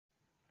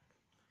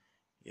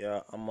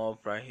Yeah, I'm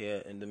up right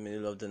here in the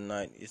middle of the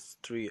night. It's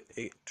 3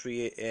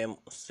 a.m.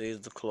 says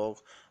the clock.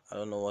 I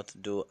don't know what to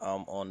do.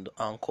 I'm on the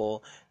anchor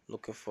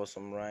looking for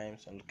some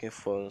rhymes. I'm looking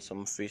for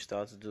some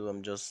freestyle to do.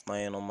 I'm just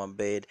lying on my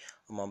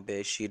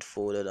bed sheet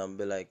folded. I'm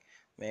be like,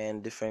 man,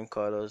 different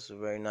colors,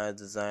 very nice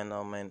design.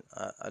 Oh man,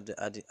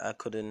 I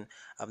couldn't.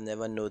 I've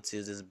never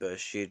noticed this bed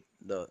sheet.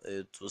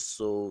 It was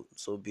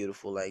so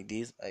beautiful like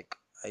this. Like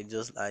I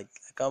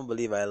can't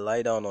believe I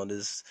lie down on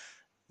this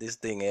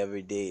thing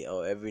every day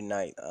or every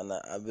night, and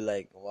I'll be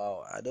like,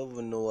 wow, I don't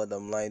even know what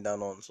I'm lying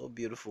down on. So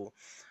beautiful,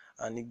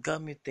 and it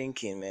got me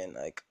thinking, man.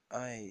 Like,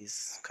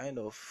 it's kind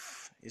of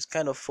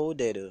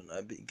folded.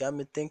 It got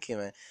me thinking,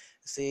 man.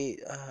 See,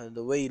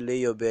 the way you lay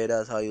your bed,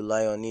 that's how you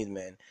lie on it,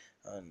 man.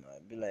 And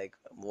I'd be like,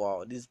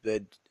 wow, this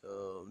bed.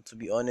 To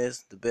be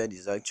honest, the bed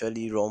is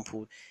actually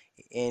rumpled.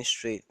 It ain't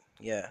straight.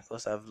 Yeah,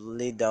 because I've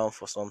laid down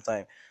for some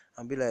time.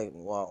 I'd be like,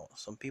 wow,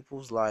 some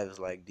people's lives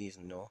like this.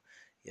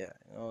 Yeah,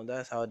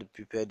 that's how they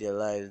prepare their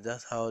lives.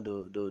 That's how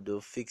they'll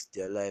fix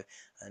their life,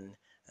 and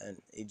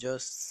it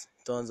just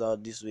turns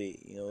out this way.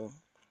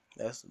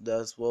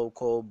 That's what we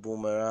call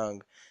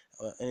boomerang.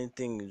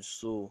 Anything you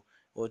sow,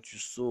 what you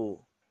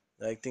sow.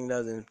 I think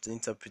that's the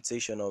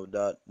interpretation of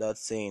that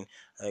saying.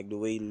 Like the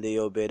way you lay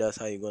your bed, that's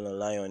how you're gonna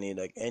lie on it.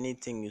 Like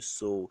anything you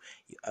sow,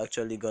 you're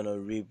actually gonna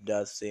reap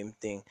that same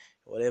thing.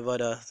 Whatever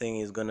that thing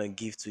is gonna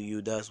give to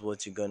you, that's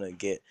what you're gonna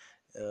get.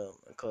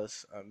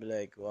 Because I'll be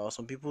like, wow,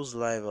 some people's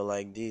life are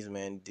like this,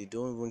 man. They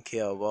don't even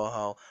care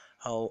about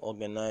how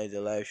organized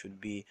their life should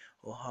be,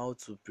 or how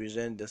to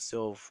present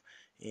themselves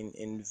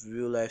in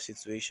real life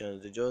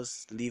situations. They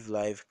just live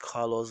life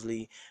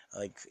callously,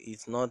 like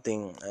it's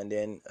nothing, and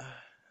then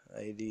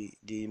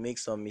they make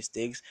some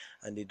mistakes,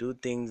 and they do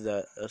things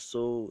that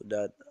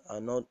are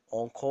not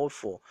uncalled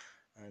for,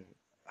 and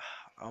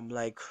I'm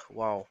like,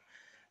 wow,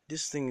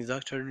 this thing is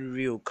actually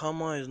real.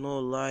 Karma is not a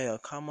liar.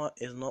 Karma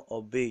is not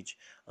a bitch.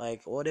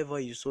 Like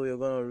whatever you sow, you're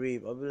gonna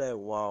reap. I'll be like,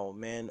 wow,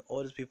 man.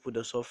 All these people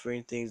that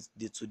suffering things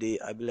did today.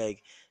 I'll be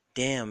like,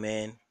 damn,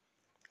 man.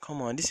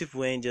 Come on, these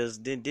people ain't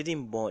just they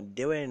didn't born.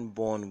 They weren't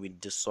born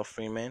with the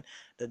suffering, man.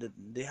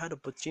 They had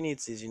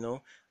opportunities.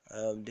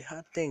 They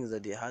had things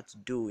that they had to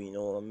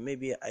do.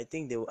 Maybe I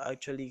think they were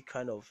actually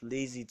kind of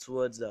lazy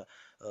towards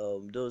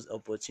those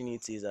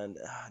opportunities, and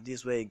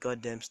this way it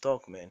got them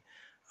stuck, man.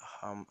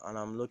 And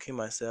I'm looking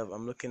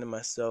at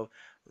myself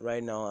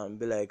right now and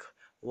be like,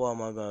 what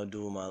am I gonna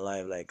do with my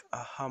life? Like,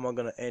 how am I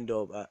gonna end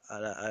up?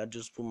 I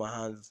just put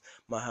my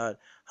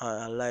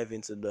life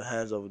into the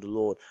hands of the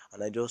Lord,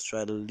 and I just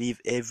try to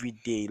live every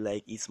day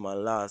like it's my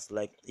last,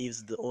 like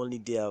it's the only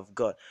day I've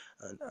got,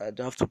 and I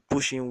have to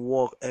push in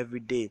work every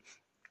day.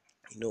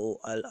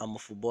 I'm a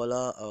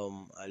footballer.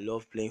 I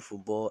love playing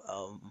football.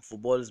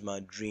 Football is my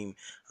dream,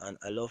 and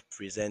I love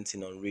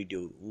presenting on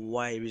radio.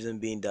 Why? Reason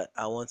being that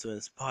I want to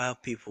inspire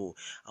people.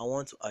 I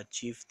want to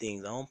achieve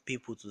things. I want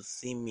people to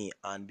see me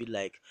and be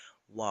like,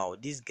 "Wow,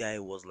 this guy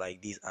was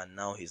like this, and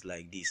now he's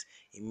like this.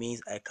 It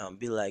means I can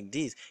be like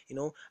this."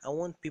 I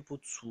want people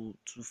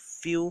to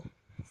feel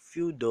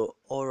the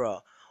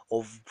aura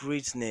of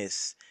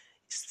greatness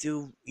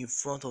still in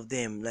front of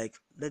them. Like,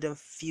 let them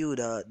feel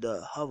that they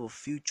have a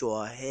future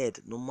ahead,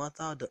 no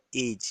matter the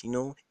age.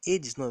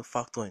 Age is not a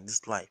factor in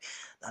this life.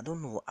 I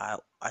don't know, I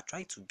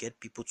try to get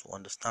people to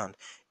understand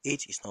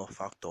age is not a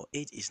factor.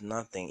 Age is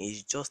nothing.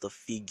 It's just a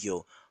figure.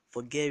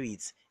 Forget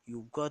it.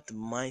 You've got the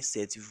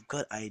mindset, you've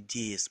got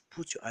ideas.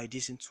 Put your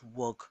ideas into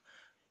work.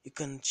 You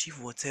can achieve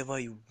whatever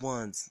you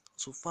want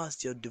so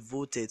fast you're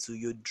devoted to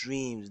your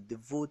dreams,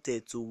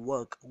 devoted to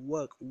work,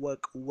 work,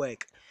 work,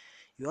 work.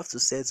 You have to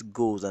set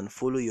goals and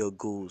follow your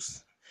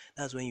goals.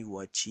 That's when you will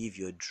achieve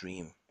your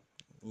dream.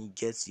 You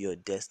get to your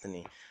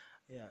destiny.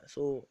 Yeah,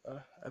 so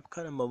I'm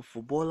kind of a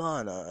footballer,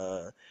 and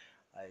I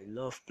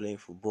love playing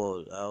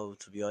football.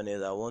 To be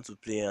honest, I want to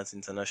play at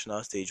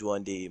international stage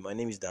one day. My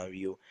name is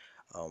Dario.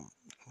 Um,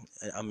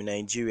 I'm in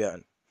Nigeria.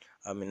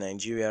 I'm in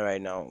Nigeria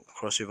right now,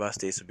 Cross River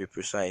State to be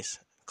precise,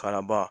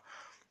 Calabar.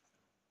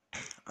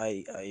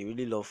 I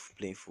really love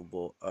playing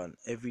football, and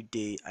every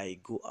day I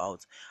go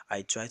out,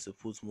 I try to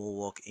put more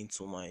work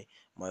into my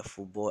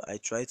football. I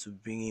try to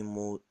bring in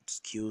more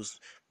skills,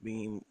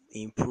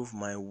 improve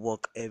my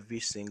work every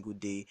single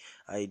day.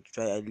 I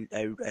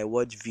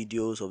watch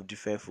videos of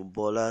different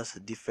footballers,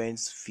 different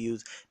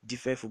fields,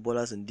 different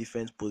footballers in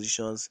different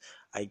positions.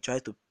 I try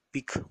to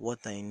pick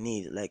what I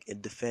need, like a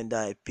defender.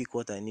 I pick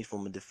what I need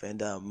from a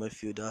defender, a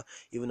midfielder,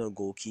 even a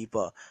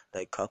goalkeeper,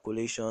 like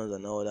calculations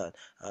and all that,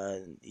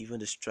 and even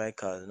the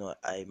striker.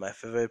 I my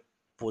favorite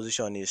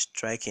position is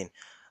striking.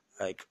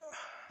 Like,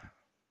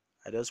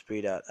 I just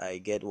pray that I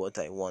get what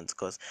I want,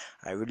 because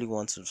I really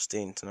want to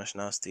stay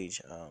international stage.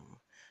 I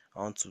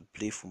want to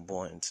play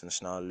football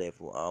international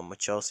level. I'm a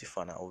Chelsea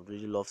fan. I would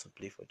really love to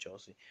play for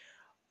Chelsea.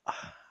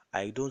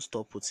 I don't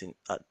stop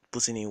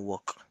putting in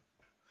work.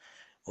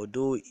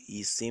 Although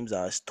it seems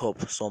I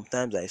stop,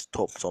 sometimes I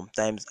stop,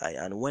 sometimes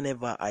and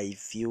whenever I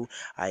feel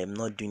I am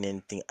not doing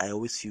anything, I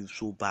always feel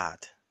so bad.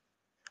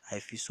 I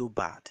feel so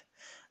bad.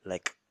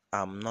 Like,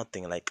 I'm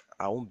nothing, like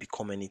I won't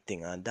become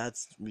anything, and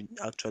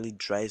actually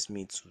drives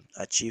me to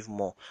achieve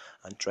more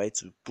and try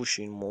to push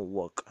in more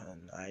work.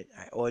 And I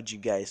urge you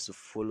guys to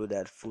follow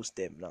that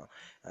footstep now.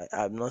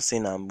 I'm not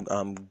saying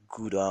I'm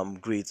good or I'm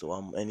great or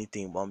I'm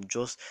anything, but I'm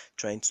just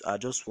trying to, I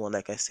just want,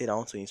 like I said, I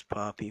want to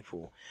inspire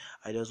people.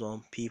 I just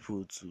want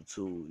people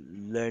to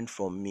learn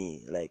from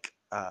me, like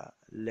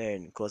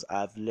learn, because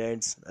I've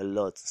learned a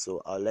lot.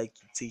 So I like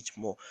to teach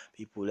more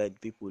people, let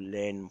people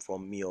learn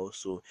from me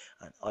also,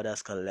 and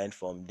others can learn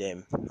from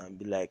them and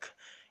be like,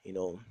 you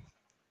know,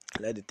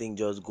 let the thing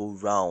just go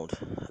round,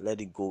 let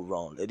it go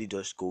round, let it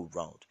just go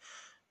round.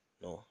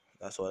 No,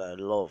 that's what I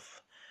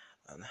love.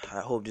 And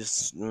I hope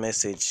this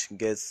message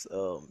gets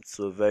to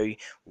a very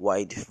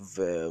wide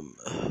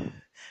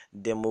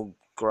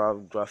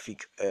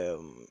demographic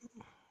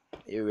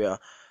area.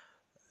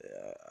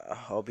 I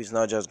hope it's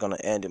not just gonna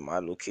end in my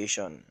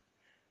location.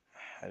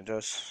 I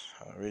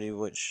really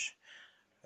wish